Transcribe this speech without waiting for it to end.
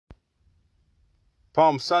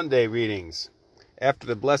Palm Sunday readings. After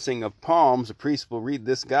the blessing of palms, the priest will read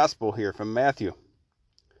this gospel here from Mathew.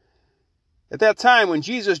 At that time, when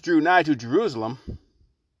Jesus drew nigh to Jerusalem,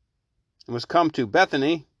 and was come to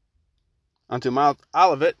Bethany, unto Mount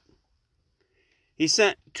Olivet, he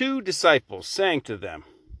sent 2 disciples, saying to them,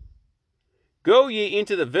 Go ye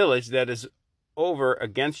into the village that is over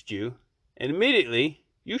against you, and immediately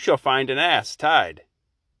you shall find an ass tied,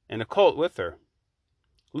 and a colt with her.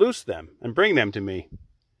 Loose them, and bring them to me.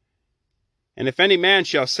 And if any man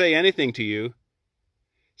shall say anything to you,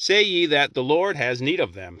 say ye that the Lord has need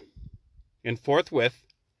of them, and forthwith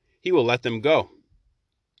he will let them go.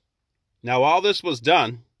 Now all this was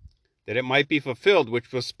done, that it might be fulfilled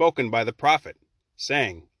which was spoken by the prophet,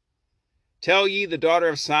 saying, Tell ye the daughter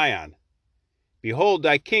of Sion, Behold,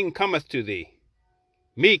 thy king cometh to thee,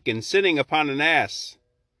 meek and sitting upon an ass,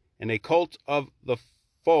 and a colt of the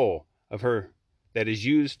foal of her that is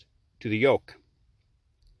used to the yoke.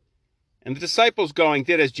 And the disciples going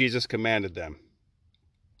did as Jesus commanded them.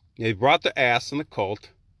 They brought the ass and the colt,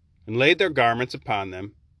 and laid their garments upon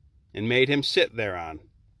them, and made him sit thereon.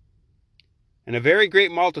 And a very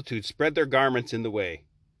great multitude spread their garments in the way,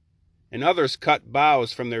 and others cut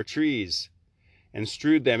boughs from their trees, and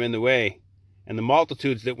strewed them in the way. And the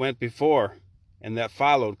multitudes that went before and that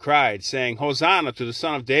followed cried, saying, Hosanna to the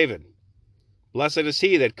Son of David! Blessed is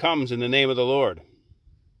he that comes in the name of the Lord.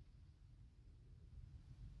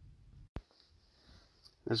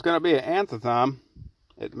 There's going to be an antiphon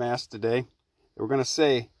at Mass today. We're going to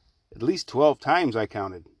say at least 12 times, I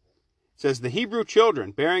counted. It says, The Hebrew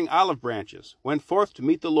children, bearing olive branches, went forth to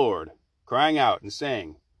meet the Lord, crying out and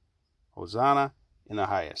saying, Hosanna in the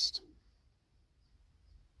highest.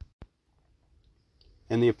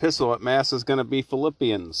 And the epistle at Mass is going to be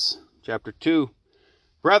Philippians chapter 2.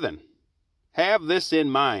 Brethren, have this in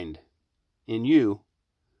mind in you,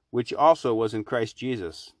 which also was in Christ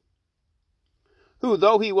Jesus, who,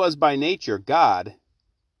 though he was by nature God,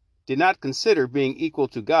 did not consider being equal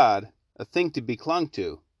to God a thing to be clung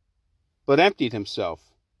to, but emptied himself,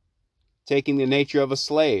 taking the nature of a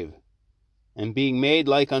slave, and being made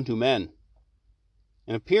like unto men,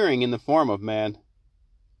 and appearing in the form of man,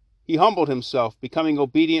 he humbled himself, becoming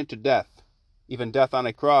obedient to death, even death on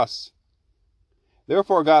a cross.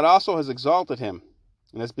 Therefore God also has exalted him,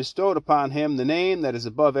 and has bestowed upon him the name that is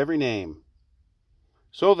above every name,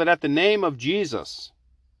 so that at the name of Jesus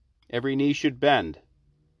every knee should bend,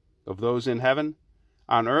 of those in heaven,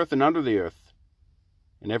 on earth, and under the earth,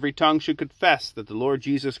 and every tongue should confess that the Lord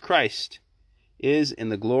Jesus Christ is in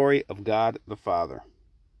the glory of God the Father.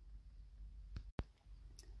 It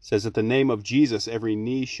says at the name of Jesus every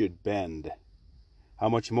knee should bend. How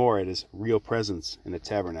much more it is real presence in the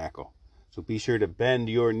tabernacle. So be sure to bend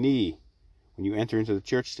your knee when you enter into the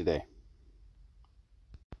church today.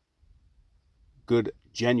 Good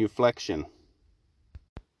genuflection.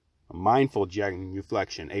 A mindful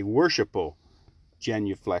genuflection. A worshipful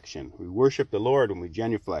genuflection. We worship the Lord when we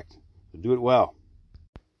genuflect. So do it well.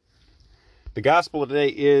 The gospel today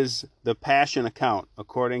is the Passion account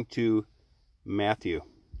according to Mathew.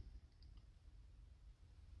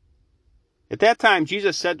 At that time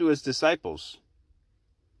Jesus said to his disciples,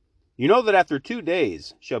 You know that after 2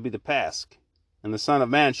 days shall be the Pasch, and the Son of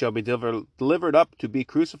Man shall be delivered up to be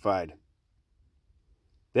crucified.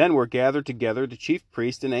 Then were gathered together the chief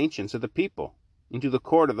priests and ancients of the people into the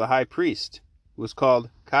court of the high priest, who was called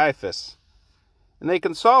Caiaphas. And they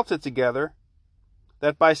consulted together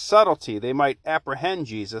that by subtlety they might apprehend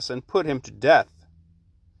Jesus and put him to death.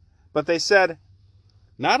 But they said,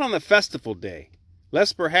 Not on the festival day,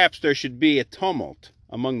 lest perhaps there should be a tumult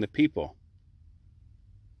among the people.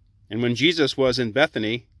 And when Jesus was in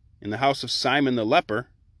Bethany, in the house of Simon the leper,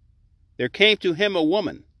 there came to him a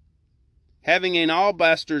woman, having an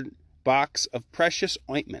alabaster box of precious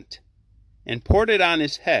ointment, and poured it on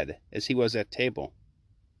his head as he was at table.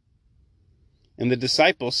 And the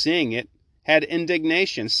disciples, seeing it, had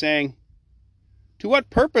indignation, saying, To what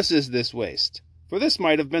purpose is this waste? For this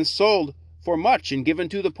might have been sold for much and given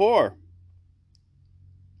to the poor.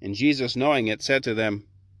 And Jesus, knowing it, said to them,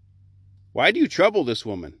 Why do you trouble this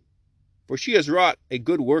woman? For she has wrought a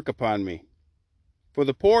good work upon me. For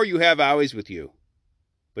the poor you have always with you,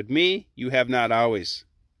 but me you have not always.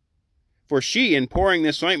 For she, in pouring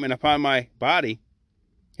this ointment upon my body,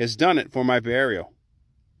 has done it for my burial.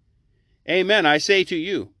 Amen, I say to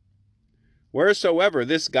you, wheresoever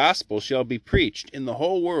this gospel shall be preached in the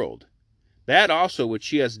whole world, that also which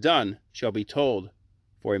she has done shall be told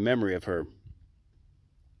for a memory of her.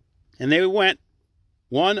 And they went,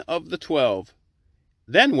 one of the 12,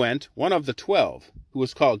 who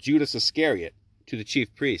was called Judas Iscariot, to the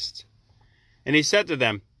chief priests. And he said to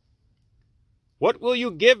them, What will you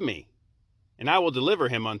give me? And I will deliver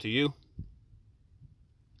him unto you.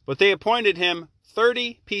 But they appointed him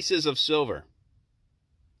 30 pieces of silver.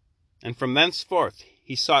 And from thenceforth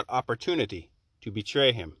he sought opportunity to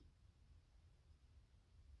betray him.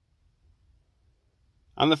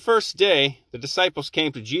 On the first day the disciples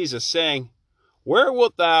came to Jesus, saying, Where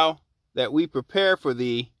wilt thou that we prepare for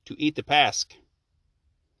thee to eat the Pasch?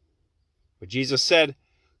 But Jesus said,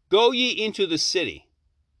 Go ye into the city,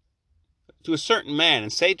 to a certain man,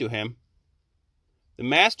 and say to him, The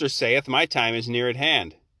Master saith, My time is near at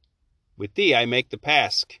hand. With thee I make the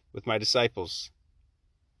Pasch with my disciples.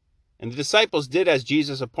 And the disciples did as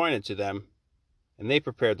Jesus appointed to them, and they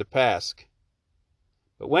prepared the Pasch.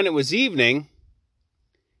 But when it was evening,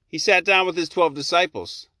 he sat down with his 12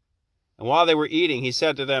 disciples. And while they were eating, he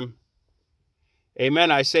said to them, Amen,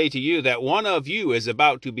 I say to you, that one of you is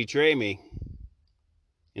about to betray me.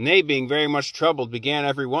 And they, being very much troubled, began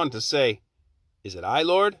every one to say, Is it I,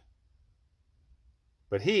 Lord?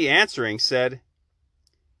 But he, answering, said,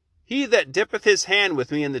 He that dippeth his hand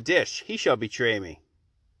with me in the dish, he shall betray me.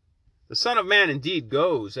 The Son of Man indeed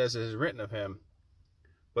goes, as it is written of him.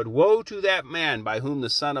 But woe to that man by whom the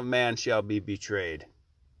Son of Man shall be betrayed.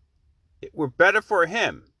 It were better for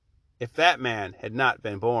him if that man had not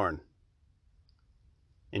been born.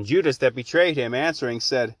 And Judas that betrayed him, answering,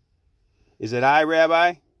 said, Is it I,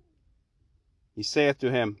 Rabbi? He saith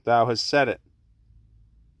to him, Thou hast said it.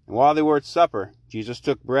 And while they were at supper, Jesus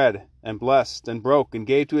took bread, and blessed, and broke, and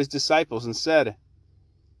gave to his disciples, and said,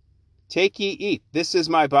 Take ye, eat, this is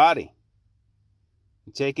my body.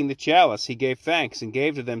 And taking the chalice, he gave thanks, and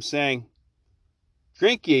gave to them, saying,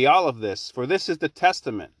 Drink ye all of this, for this is the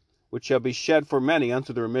testament, which shall be shed for many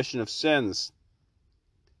unto the remission of sins.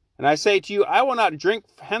 And I say to you, I will not drink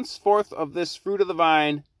henceforth of this fruit of the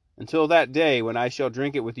vine, until that day when I shall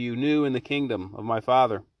drink it with you new in the kingdom of my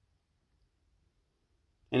Father.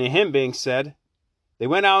 And a hymn being said, they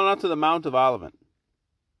went out unto the Mount of Olivet.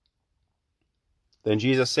 Then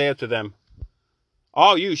Jesus saith to them,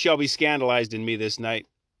 All you shall be scandalized in me this night,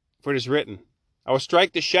 for it is written, I will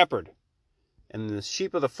strike the shepherd, and the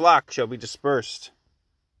sheep of the flock shall be dispersed.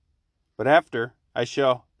 But after I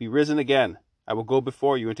shall be risen again, I will go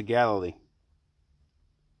before you into Galilee.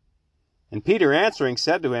 And Peter answering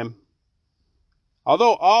said to him,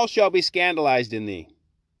 Although all shall be scandalized in thee,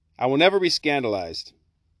 I will never be scandalized.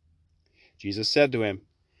 Jesus said to him,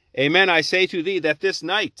 Amen, I say to thee that this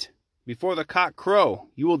night, before the cock crow,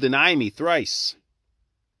 you will deny me thrice.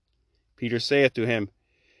 Peter saith to him,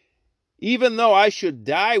 Even though I should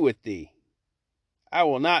die with thee, I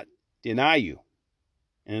will not deny you.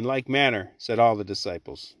 And in like manner said all the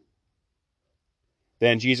disciples.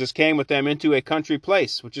 Then Jesus came with them into a country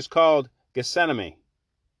place, which is called Gethsemane.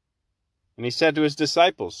 And he said to his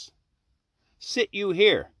disciples, Sit you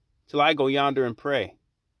here, till I go yonder and pray.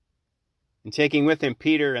 And taking with him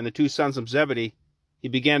Peter and the 2 sons of Zebedee, he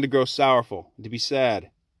began to grow sorrowful, and to be sad.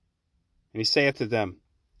 And he saith to them,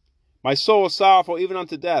 My soul is sorrowful even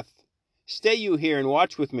unto death. Stay you here and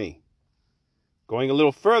watch with me. Going a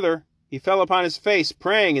little further, he fell upon his face,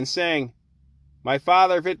 praying and saying, My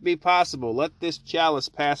Father, if it be possible, let this chalice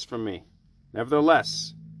pass from me.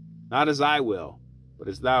 Nevertheless, not as I will, but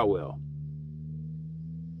as thou wilt.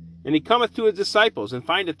 And he cometh to his disciples, and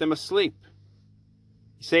findeth them asleep.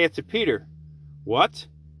 He saith to Peter, What?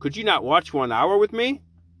 Could you not watch 1 hour with me?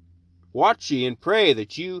 Watch ye and pray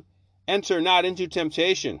that you enter not into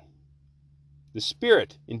temptation. The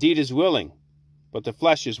spirit indeed is willing, but the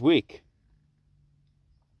flesh is weak.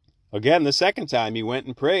 Again the second time he went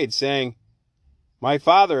and prayed, saying, My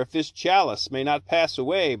Father, if this chalice may not pass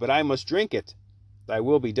away, but I must drink it, thy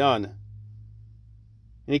will be done.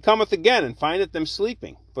 And he cometh again, and findeth them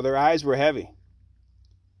sleeping, for their eyes were heavy.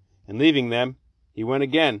 And leaving them, he went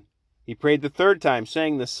again. He prayed the 3rd time,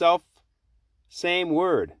 saying the same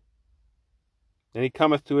word. Then he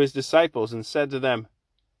cometh to his disciples, and said to them,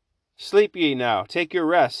 Sleep ye now, take your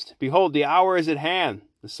rest. Behold, the hour is at hand.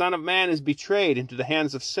 The Son of Man is betrayed into the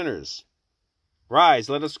hands of sinners. Rise,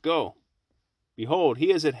 let us go. Behold,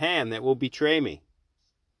 he is at hand that will betray me.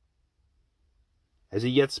 As he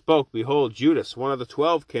yet spoke, behold, Judas, one of the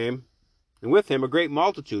 12, came, and with him a great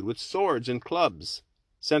multitude, with swords and clubs,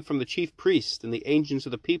 sent from the chief priests and the ancients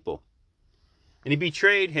of the people. And he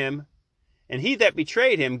betrayed him, and he that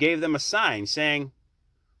betrayed him gave them a sign, saying,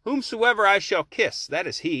 Whomsoever I shall kiss, that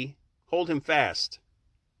is he, hold him fast.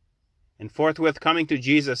 And forthwith coming to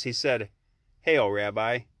Jesus, he said, Hail,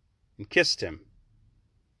 Rabbi, and kissed him.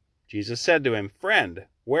 Jesus said to him, Friend,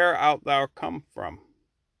 where art thou come from?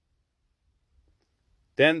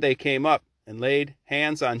 Then they came up and laid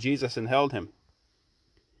hands on Jesus and held him.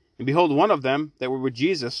 And behold, one of them that were with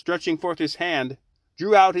Jesus, stretching forth his hand,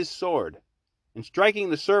 drew out his sword, and striking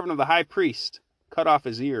the servant of the high priest, cut off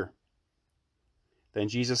his ear. Then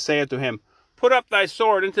Jesus saith to him, Put up thy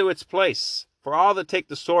sword into its place, for all that take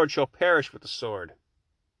the sword shall perish with the sword.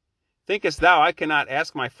 Thinkest thou I cannot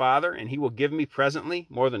ask my Father, and he will give me presently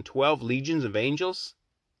more than 12 legions of angels?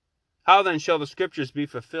 How then shall the Scriptures be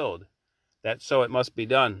fulfilled, that so it must be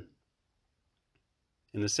done?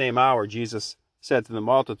 In the same hour Jesus said to the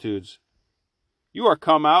multitudes, You are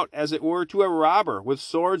come out, as it were, to a robber, with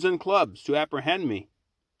swords and clubs, to apprehend me.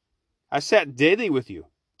 I sat daily with you,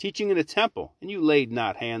 teaching in the temple, and you laid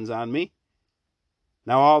not hands on me.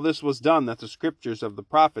 Now all this was done, that the Scriptures of the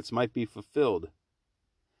prophets might be fulfilled.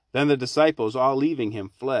 Then the disciples, all leaving him,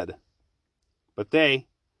 fled. But they,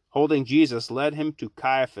 holding Jesus, led him to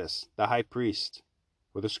Caiaphas, the high priest,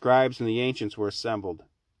 where the scribes and the ancients were assembled.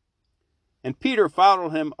 And Peter followed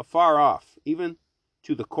him afar off, even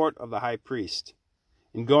to the court of the high priest.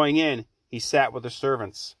 And going in, he sat with the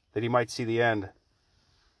servants, that he might see the end.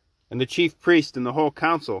 And the chief priest and the whole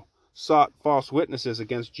council sought false witnesses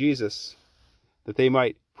against Jesus, that they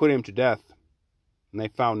might put him to death. And they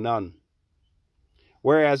found none.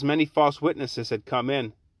 Whereas many false witnesses had come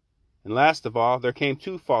in. And last of all, there came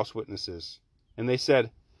 2 false witnesses. And they said,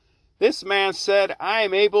 This man said, I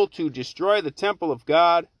am able to destroy the temple of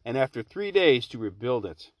God, and after 3 days to rebuild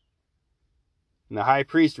it. And the high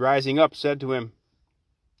priest, rising up, said to him,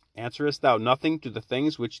 Answerest thou nothing to the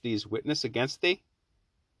things which these witness against thee?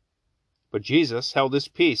 But Jesus held his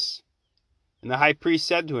peace. And the high priest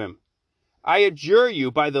said to him, I adjure you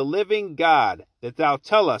by the living God, that thou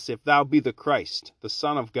tell us if thou be the Christ, the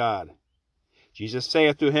Son of God. Jesus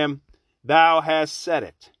saith to him, Thou hast said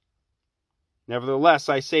it. Nevertheless,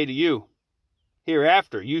 I say to you,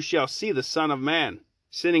 hereafter you shall see the Son of Man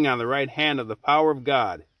sitting on the right hand of the power of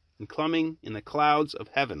God, and coming in the clouds of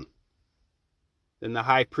heaven. Then the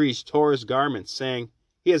high priest tore his garments, saying,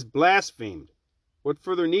 He has blasphemed. What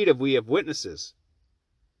further need have we of witnesses?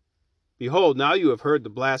 Behold, now you have heard the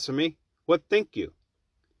blasphemy. What think you?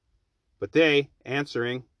 But they,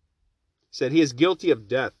 answering, said, He is guilty of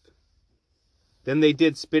death. Then they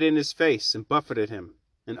did spit in his face, and buffeted him.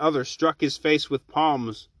 And others struck his face with the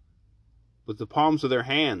palms of their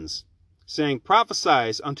hands, saying,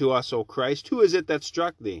 Prophesy unto us, O Christ, who is it that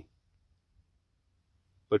struck thee?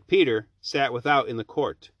 But Peter sat without in the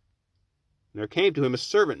court. And there came to him a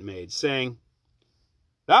servant maid, saying,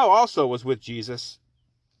 Thou also was with Jesus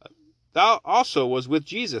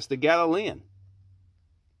the Galilean.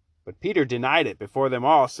 But Peter denied it before them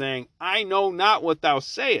all, saying, I know not what thou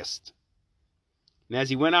sayest. And as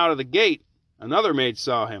he went out of the gate, another maid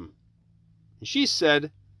saw him. And she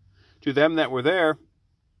said to them that were there,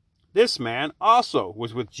 This man also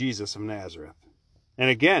was with Jesus of Nazareth. And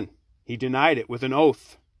again he denied it with an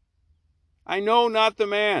oath, I know not the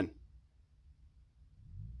man.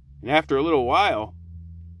 And after a little while,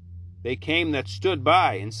 they came that stood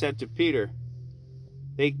by and said to Peter,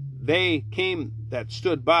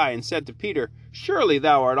 Surely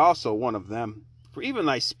thou art also one of them, for even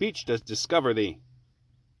thy speech does discover thee.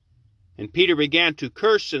 And Peter began to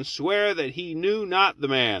curse and swear that he knew not the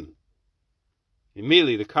man.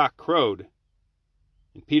 Immediately the cock crowed.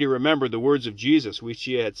 And Peter remembered the words of Jesus, which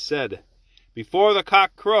he had said, Before the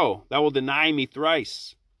cock crow, thou wilt deny me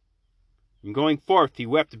thrice. And going forth, he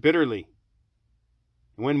wept bitterly.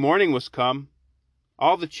 And when morning was come,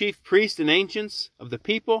 all the chief priests and ancients of the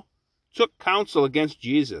people took counsel against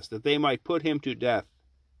Jesus, that they might put him to death.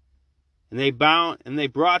 And they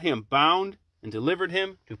brought him bound, and delivered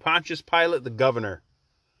him to Pontius Pilate the governor.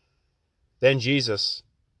 Then Judas,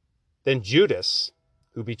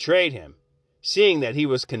 who betrayed him, seeing that he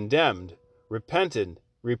was condemned,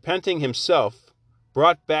 repenting himself,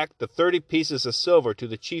 brought back the 30 pieces of silver to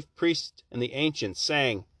the chief priests and the ancients,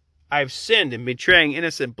 saying, I have sinned in betraying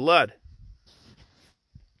innocent blood.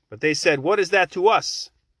 But they said, What is that to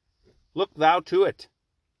us? Look thou to it.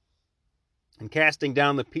 And casting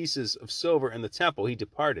down the pieces of silver in the temple, he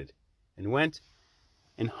departed, and went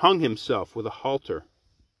and hung himself with a halter.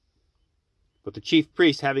 But the chief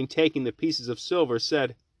priest, having taken the pieces of silver,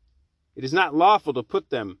 said, It is not lawful to put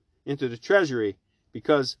them into the treasury,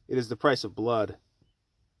 because it is the price of blood.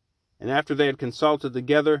 And after they had consulted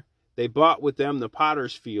together, they bought with them the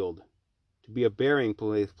potter's field, to be a burying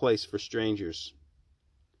place for strangers.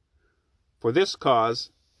 For this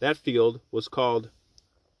cause, that field was called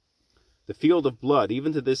the field of blood,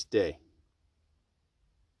 even to this day.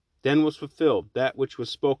 Then was fulfilled that which was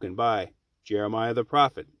spoken by Jeremiah the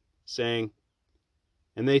prophet, saying,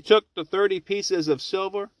 And they took the 30 pieces of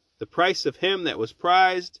silver, the price of him that was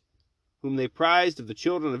prized, whom they prized of the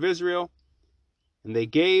children of Israel, And they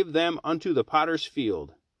gave them unto the potter's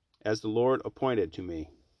field, as the Lord appointed to me.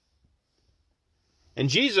 And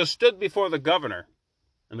Jesus stood before the governor,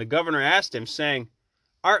 and the governor asked him, saying,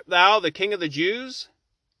 Art thou the King of the Jews?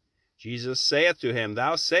 Jesus saith to him,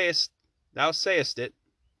 Thou sayest it.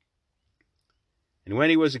 And when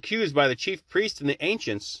he was accused by the chief priests and the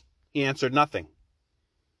ancients, he answered nothing.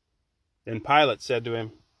 Then Pilate said to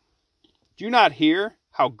him, Do you not hear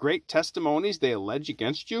how great testimonies they allege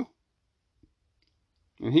against you?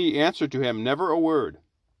 And he answered to him never a word,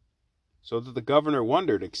 so that the governor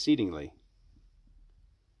wondered exceedingly.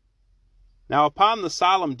 Now upon the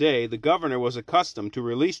solemn day the governor was accustomed to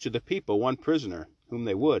release to the people one prisoner, whom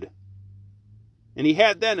they would. And he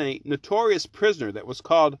had then a notorious prisoner that was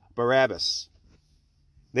called Barabbas.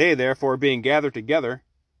 They therefore being gathered together,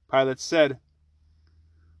 Pilate said,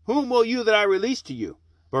 Whom will you that I release to you,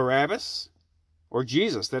 Barabbas, or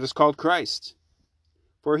Jesus that is called Christ?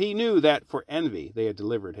 For he knew that for envy they had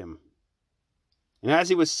delivered him. And as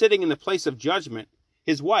he was sitting in the place of judgment,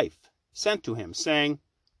 his wife sent to him, saying,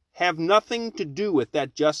 Have nothing to do with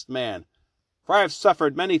that just man, for I have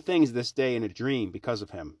suffered many things this day in a dream because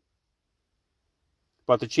of him.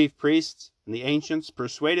 But the chief priests and the ancients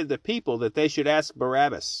persuaded the people that they should ask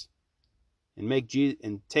Barabbas,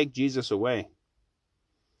 and take Jesus away.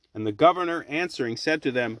 And the governor answering said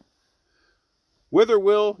to them, Whither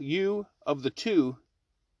will you of the two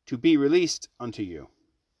to be released unto you?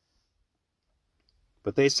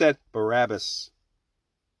 But they said, Barabbas.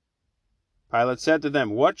 Pilate said to them,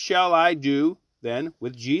 What shall I do then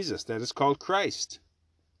with Jesus that is called Christ?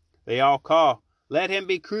 They all call, Let him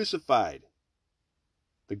be crucified.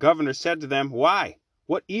 The governor said to them, Why?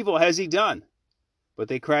 What evil has he done? But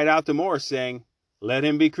they cried out the more, saying, Let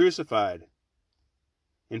him be crucified.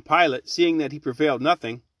 And Pilate, seeing that he prevailed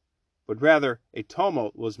nothing, but rather a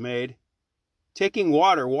tumult was made, taking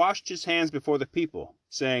water, washed his hands before the people,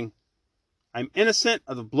 saying, I am innocent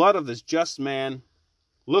of the blood of this just man.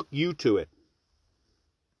 Look you to it.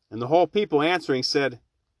 And the whole people answering said,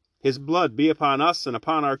 His blood be upon us and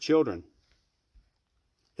upon our children.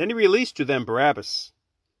 Then he released to them Barabbas,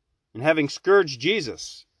 and having scourged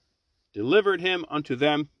Jesus, delivered him unto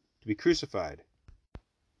them to be crucified.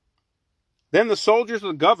 Then the soldiers of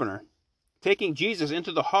the governor, taking Jesus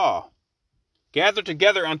into the hall, gathered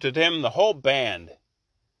together unto him the whole band,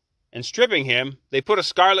 and stripping him, they put a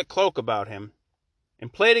scarlet cloak about him,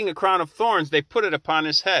 and plaiting a crown of thorns, they put it upon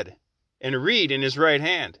his head, and a reed in his right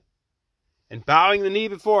hand. And bowing the knee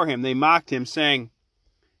before him, they mocked him, saying,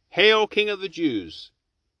 Hail, King of the Jews!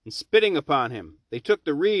 And spitting upon him, they took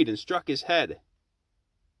the reed and struck his head.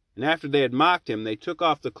 And after they had mocked him, they took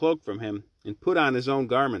off the cloak from him, and put on his own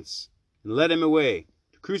garments, and led him away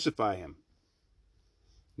to crucify him.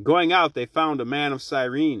 Going out, they found a man of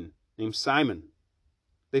Cyrene, named Simon.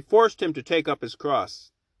 They forced him to take up his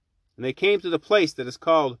cross, and they came to the place that is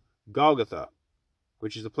called Golgotha,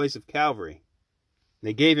 which is the place of Calvary. And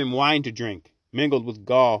they gave him wine to drink, mingled with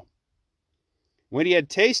gall. When he had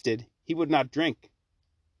tasted, he would not drink.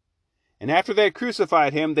 And after they had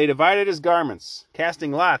crucified him, they divided his garments,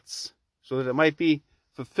 casting lots, so that it might be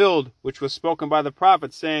fulfilled which was spoken by the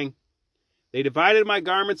prophet, saying, They divided my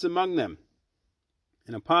garments among them,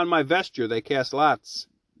 and upon my vesture they cast lots.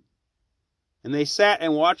 And they sat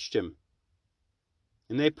and watched him.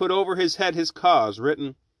 And they put over his head his cause,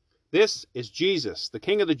 written, This is Jesus, the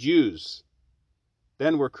King of the Jews.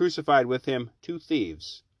 Then were crucified with him 2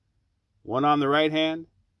 thieves, one on the right hand,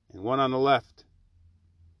 and one on the left.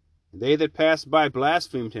 And they that passed by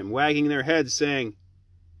blasphemed him, wagging their heads, saying,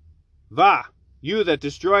 Va, you that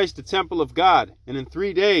destroyest the temple of God, and in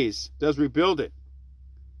 3 days does rebuild it.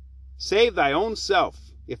 Save thy own self,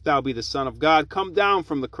 if thou be the Son of God, come down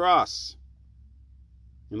from the cross.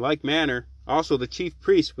 In like manner, also the chief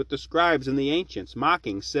priests with the scribes and the ancients,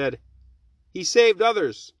 mocking, said, He saved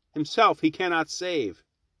others, himself he cannot save.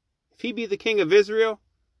 If he be the King of Israel,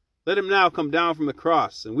 let him now come down from the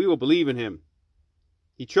cross, and we will believe in him.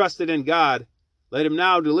 He trusted in God, let him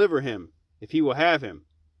now deliver him, if he will have him.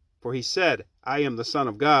 For he said, I am the Son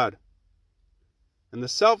of God. And the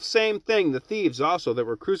selfsame thing the thieves also that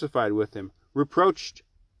were crucified with him reproached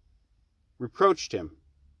him.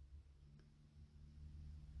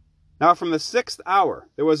 Now from the 6th hour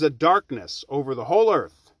there was a darkness over the whole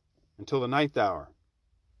earth until the 9th hour.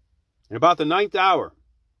 And about the 9th hour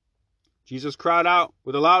Jesus cried out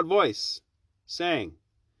with a loud voice, saying,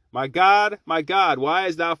 my God, why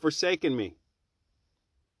hast thou forsaken me?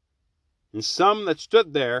 And some that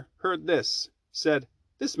stood there heard this, said,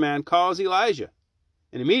 This man calls Elijah.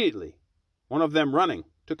 And immediately one of them running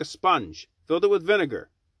took a sponge, filled it with vinegar,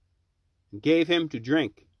 and gave him to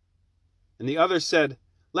drink. And the other said,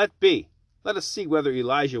 Let be, Let us see whether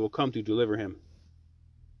Elijah will come to deliver him.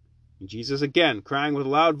 And Jesus, again crying with a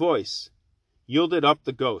loud voice, yielded up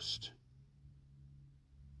the ghost.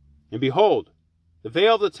 And behold, the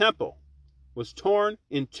veil of the temple was torn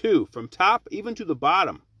in two from top even to the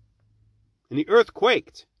bottom. And the earth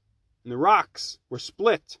quaked, and the rocks were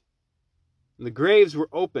split, and the graves were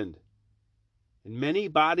opened. And many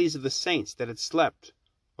bodies of the saints that had slept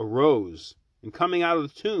arose, and coming out of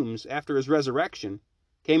the tombs after his resurrection,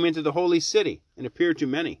 came into the holy city, and appeared to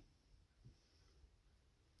many.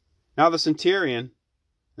 Now the centurion,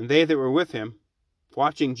 and they that were with him,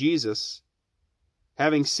 watching Jesus,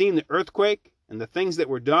 having seen the earthquake and the things that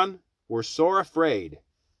were done, were sore afraid,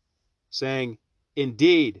 saying,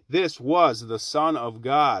 Indeed, this was the Son of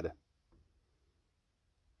God.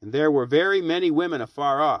 And there were very many women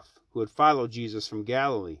afar off, who had followed Jesus from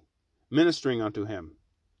Galilee, ministering unto him,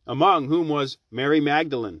 among whom was Mary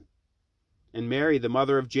Magdalene, and Mary the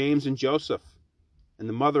mother of James and Joseph, and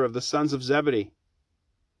the mother of the sons of Zebedee.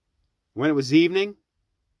 When it was evening,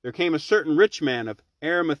 there came a certain rich man of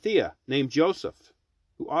Arimathea, named Joseph,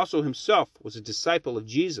 who also himself was a disciple of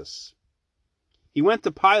Jesus. He went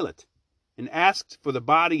to Pilate, and asked for the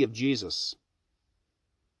body of Jesus.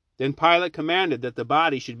 Then Pilate commanded that the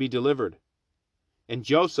body should be delivered. And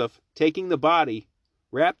Joseph, taking the body,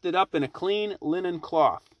 wrapped it up in a clean linen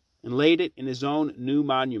cloth, and laid it in his own new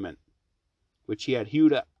monument, which he had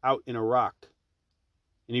hewed out in a rock.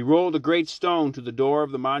 And he rolled a great stone to the door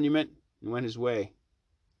of the monument, and went his way.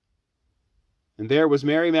 And there was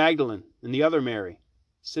Mary Magdalene, and the other Mary,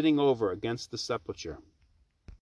 sitting over against the sepulchre.